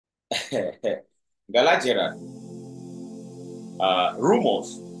Ngala Gerard,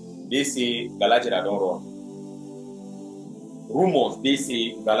 rumors, they say Ngala Gerard don't run. Rumors, they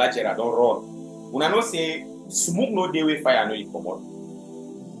say Ngala Gerard don't run. Una no say smoke no dey way fire no dey comot.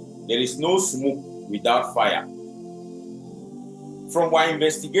 There is no smoke without fire. From our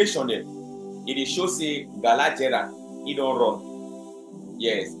investigation then, it shows say Ngala Gerard, he don't run.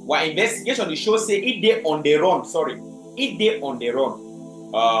 Yes. Our investigation, it shows say he dey on the run. Sorry. He dey on the run.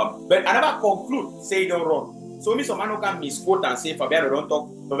 But I never conclude say he don't run. So me some man can misquote and say Fabiano don't talk.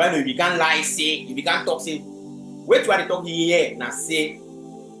 Fabiano, if you can't lie, say, if you can't talk, say, wait while they talk here and say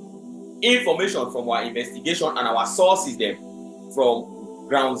information from our investigation and our sources them from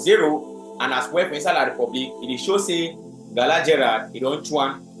ground zero and as well from inside the Republic, it shows say Ngala Gerard, he don't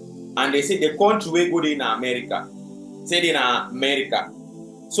one, and they say the country will go in America. Say in America.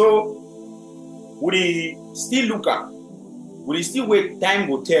 So we still look at, we still wait, time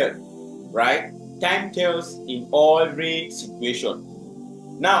will tell, right? Time tells in every situation.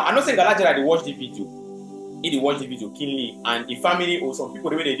 Now, I'm not saying Ngala Gerard they watch the video. He watch the video keenly, and the family or some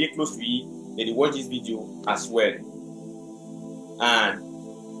people the way they get close to it, they watch this video as well. And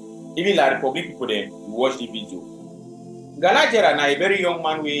even like Republic people they watch the video. Ngala Gerard now a very young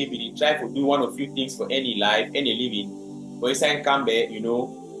man where he try to do one or few things for any life, any living. For inside Campbell, you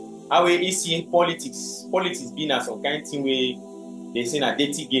know, how he see politics being as some kind of thing where they say a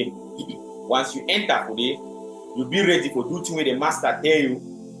dirty game. Once you enter for there, you be ready for do thing where the master tell you.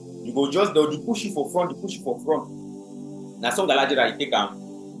 You go just do push it for front, you push it for front. Now some Ngala Gerard he take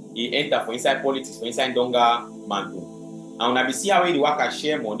he enter for inside politics, for inside Donga Mantu. And when I see how he work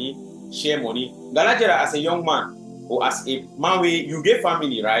share money. Ngala Gerard as a young man or as a man where you get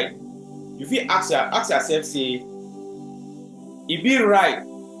family, right? You feel ask yourself, say, it be right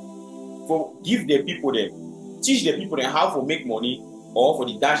for give the people them, teach the people them how to make money or for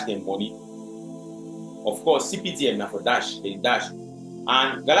the dash them money. Of course, CPTM now for dash, they dash.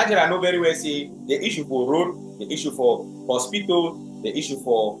 And Ngala Gerard know very well say the issue for road, the issue for hospital, the issue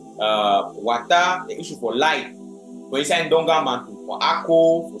for water, the issue for light. For inside Donga Mantu, for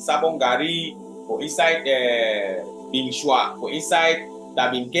Ako, for Sabongari, for inside Bingshua, for inside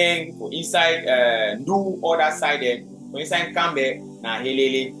Dabinkeng, for inside Ndu other side, for inside Kambe, na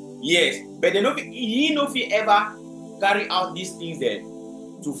Helele. Yes, but he no fit ever carry out these things then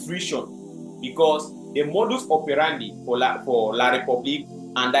to fruition because the modus operandi for La Republique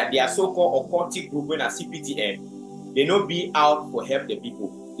and that their so-called occultic group when a CPTM, they no be out for help the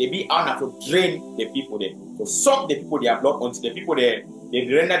people. They be out now to drain the people there, to suck the people their blood until the people there, they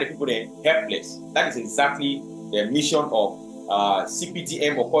render the people there helpless. That is exactly the mission of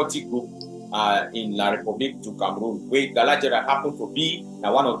CPTM occultic group in La Republique to Cameroon, where Ngala Gerard happened to be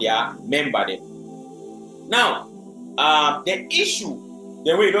one of their members there. Now, the issue,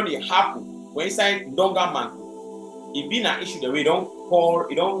 the way it don't happen, when inside Donga Mantu, it been an issue the way it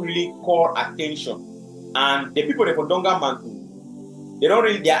don't really call attention. And the people from Donga Mantu, they don't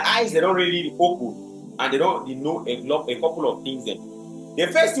really, their eyes, they don't really open, and they know a couple of things then. The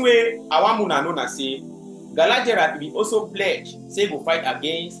first way Awamuna know say Ngala Gerard will also pledge, say go fight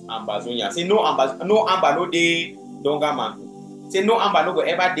against Ambazonia. Say no Amba no day Donga Mantu. Say no Amba no go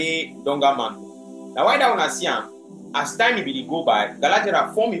ever day Donga Mantu. Now why that one see him? As time it will go by, Ngala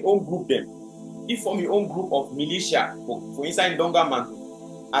Gerard form his own group then. He form his own group of militia for inside Donga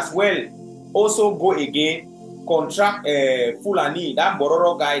Mantu. As well, also go again, contract Fulani, that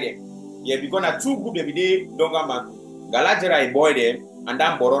Bororo guy there. Yeah, because na two group every day Donga Mantu. Ngala Gerard boy them and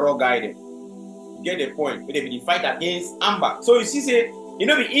that Bororo guy there. You get the point? They will fight against Amba. So you see, say it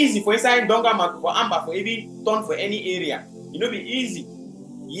no be easy for inside Donga Mantu for Amba for every turn for any area. It no be easy.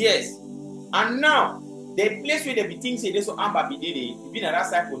 Yes. And now the place where they be think say they so Amba be there, it been on that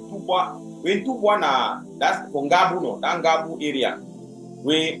side for Tubwa. When Tubwa na that's for Ngabu no, that Ngabu area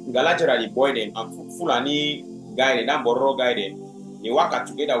where Ngala Gerard the boy them and Fulani guy them, that Bororo guy them, they work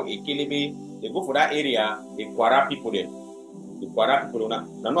together with Ekelebe, they go for that area, they Kwara people there. The Kwara people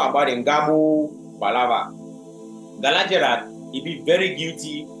don't know about the Ngabu Balava. Ngala Gerard, he be very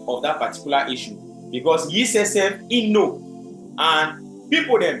guilty of that particular issue because he says he know, and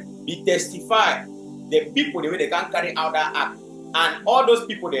people them be testify the people the way they can carry out that act, and all those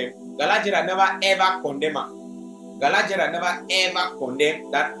people them Ngala Gerard never ever condemn her. Ngala Gerard never ever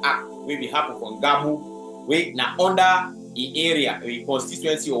condemn that act will be happen from Ngabu, we na under the area, the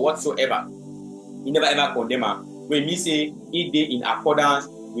constituency or whatsoever. He never ever condemn her. When me say it did in accordance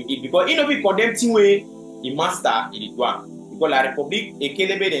with it, because he no be condemn thing way the master in the one. Because La Republique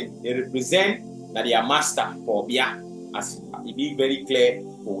Ekelebe they represent that they are master for Bia, as it be very clear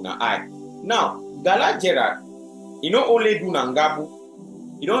for una eye. Now, Ngala Gerard, he not only do Nangabu,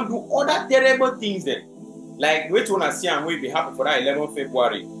 He don't do other terrible things then. Like wait wanna see and we be happy for that 11th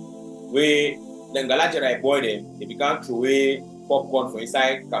February. Where the Ngala Gerard boy them, they began to away popcorn for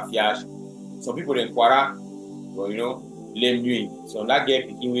inside cafiage. Some people in Kwara, well, you know, lame new. So that girl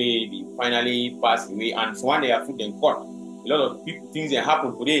picking way be finally passed away, and so one they have put them caught. A lot of people things that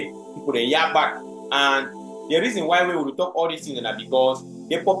happen today, people they yap back. And the reason why we will talk all these things is because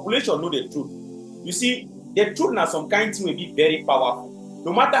the population know the truth. You see, the truth now some kind of thing will be very powerful.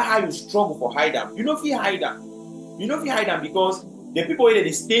 No matter how you struggle for hide them, you know if you hide them. You know if you hide them because the people where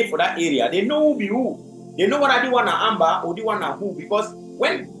they stay for that area, they know who be who. They know what I do want to Amber or do want to who, because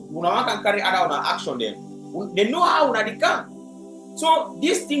when one can carry out an action them, they know how they come. So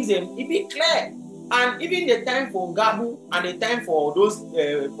these things it be clear. And even the time for Ngabu and the time for those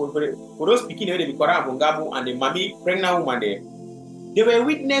for those speaking they be correct for Ngabu and the mommy pregnant woman there, they were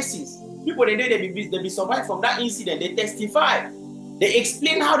witnesses. People they be survived from that incident. They testify. They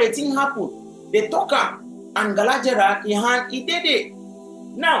explain how the thing happened. They talk up. And Ngala Gerard, he did it.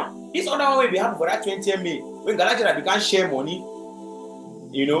 Now, this other way we have for that 20th May, when Ngala Gerard began share money,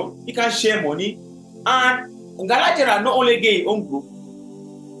 you know, he can share money. And Ngala Gerard not only gave his own group,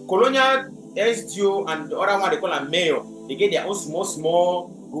 Colonial SDO and the other one they call a mayor, they get their own small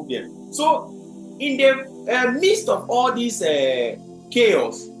group there. So, in the midst of all this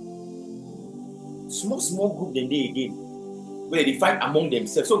chaos, small group then they again, where they fight among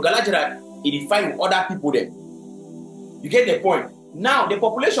themselves. So Ngala Gerard, he fight with other people then. You get the point. Now the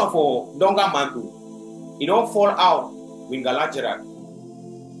population for Donga Mantu, it don't fall out with Ngala Gerard.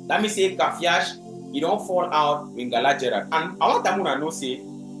 Let me say Kafiash, it don't fall out with Ngala Gerard. And I want to know say,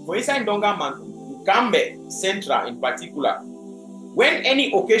 for inside Donga Mantu, Kambe Central in particular, when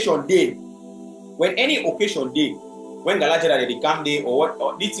any occasion day, when Ngala Gerard they come day or what,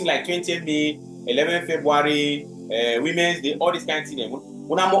 or this thing like 20th May, 11th February, Women's Day, all this kind of thing.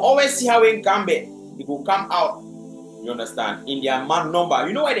 When I'm always see how in Kambe, they will come out, you understand, in their man number.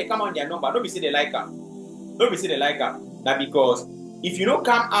 You know why they come out in their number? Don't be say they like them. Don't be say they like them. That because if you don't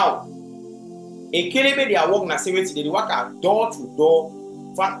come out, a kelebe they are working as they work out door to door,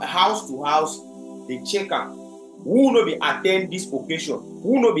 house to house, they check them. Who no be attend this occasion?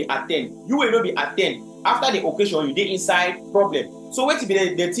 Who no be attend? You will not be attend. After the occasion, you did inside problem. So wait to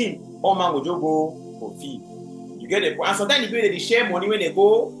be the team, all man will just go for fee. You get it? And sometimes they share money when they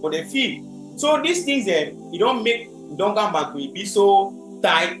go for the fee. So these things it don't make Donga Bank be so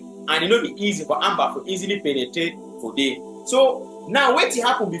tight, and it don't be easy for Amber to easily penetrate for day. So now what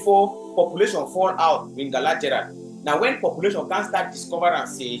happen before population fall out in Ngala Gerard? Now when population can start discover and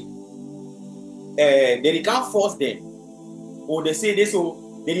say they can't force them, or they say this,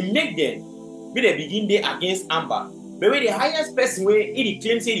 so they make them when they begin there against Amber. But when the highest person where it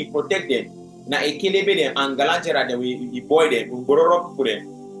claims he protect them, now a kelebe them and Ngala Gerard them we boy them, we borrow for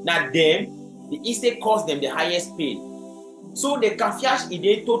them. Now them the estate cost them the highest pain. So the Kafiash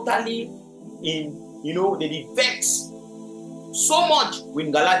is totally in, you know, they vex so much with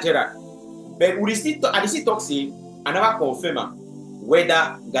Ngala Gerard. But we still talk say, I never confirm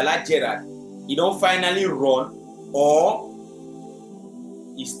whether Ngala Gerard he don't finally run or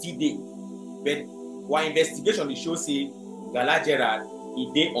is still there. But our investigation it shows say Ngala Gerard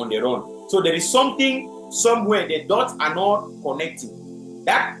is there on the run. So there is something somewhere the dots are not connecting.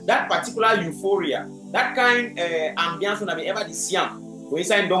 That particular euphoria, that kind ambience when I ever see for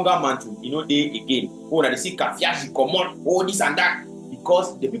inside Donga Mantu, you know, they again, oh, they see Kafiash come on, all this and that,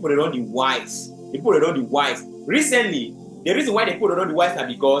 because the people they don't be wise. The people they don't be wise. Recently, the reason why the people don't be wise is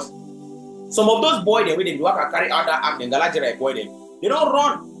because some of those boys they do carry out that act, the Ngala Gerard boy them, they don't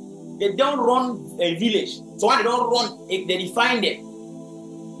run. They don't run a village. So why they don't run, they define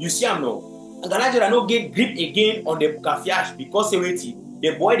them. You see them now. Ngala Gerard no get grip again on the Kafiash because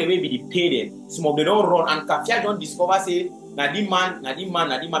the boy the way be the pay them. Some of them don't run and Kafiash don't discover say na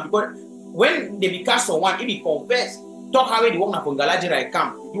man because when they be cast on one, if he confess, talk how the woman from Ngala Gerard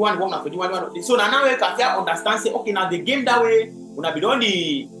come. You want woman for you want. So now when Kafiash understand say okay now the game that way when be done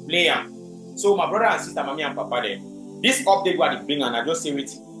the player. So my brother and sister, mommy and papa them, this update what they bring and I just say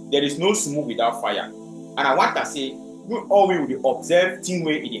there is no smoke without fire. And I want to say you always will observe thing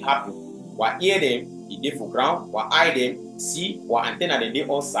where it happen. What hear them, it dey for ground, what eye them, see, what antenna them they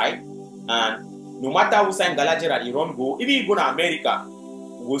outside, and no matter who sign Ngala Gerard, he run go. Even if you go to America,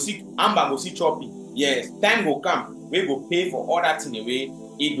 we go see Amber, go see Choppy. Yes, time will come, we go pay for all that thing away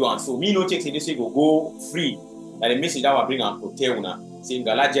he do. And so me no check say this way go free. That the message that will bring and protect una. Say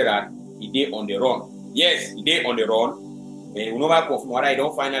Ngala Gerard, he dey on the run. Yes, he dey on the run. We never confirm whether he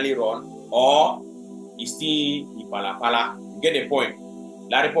don't finally run or he still he pala. You get the point?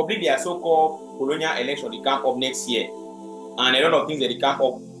 La Republic, their so-called colonial election, they come up next year. and a lot of things that they come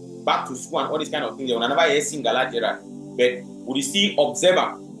up back to school and all these kind of things. They will never hear sing Ngala Gerard, but we still observe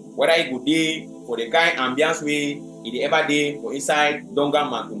whether it go day for the kind ambience way it ever day for inside Donga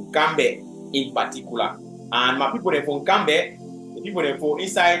Mountain Kambe in particular. And my people they from Kambe, the people they from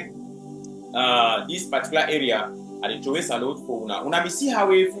inside this particular area at the Joe Salute for una. Una see how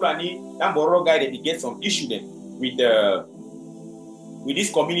we Fulani and Boro guy they get some issue then with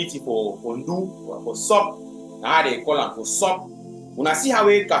this community for Ndu for SOP. Now they call them for SOP. Una see how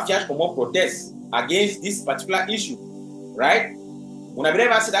we Kafiash come up protest against this particular issue, right? Una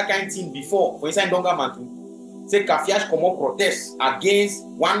never see that kind of thing before for inside Donga Mountain. Say Kafiash come up protest against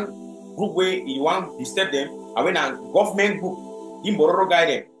one group where you want to disturb them, and when a government group in Bororo guide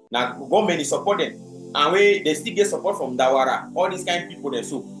them, now government is supporting, and we they still get support from Dawara, all these kind of people there.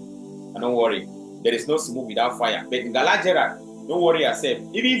 So, and don't worry, there is no smoke without fire. But in Ngala Gerard, don't worry yourself.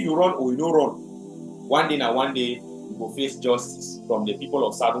 Even if you run or you don't run, one day you will face justice from the people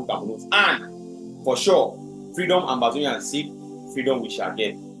of Southern Cameroon, and for sure, freedom Ambazonia and seek freedom we shall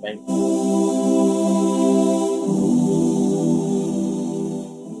get. Thank you.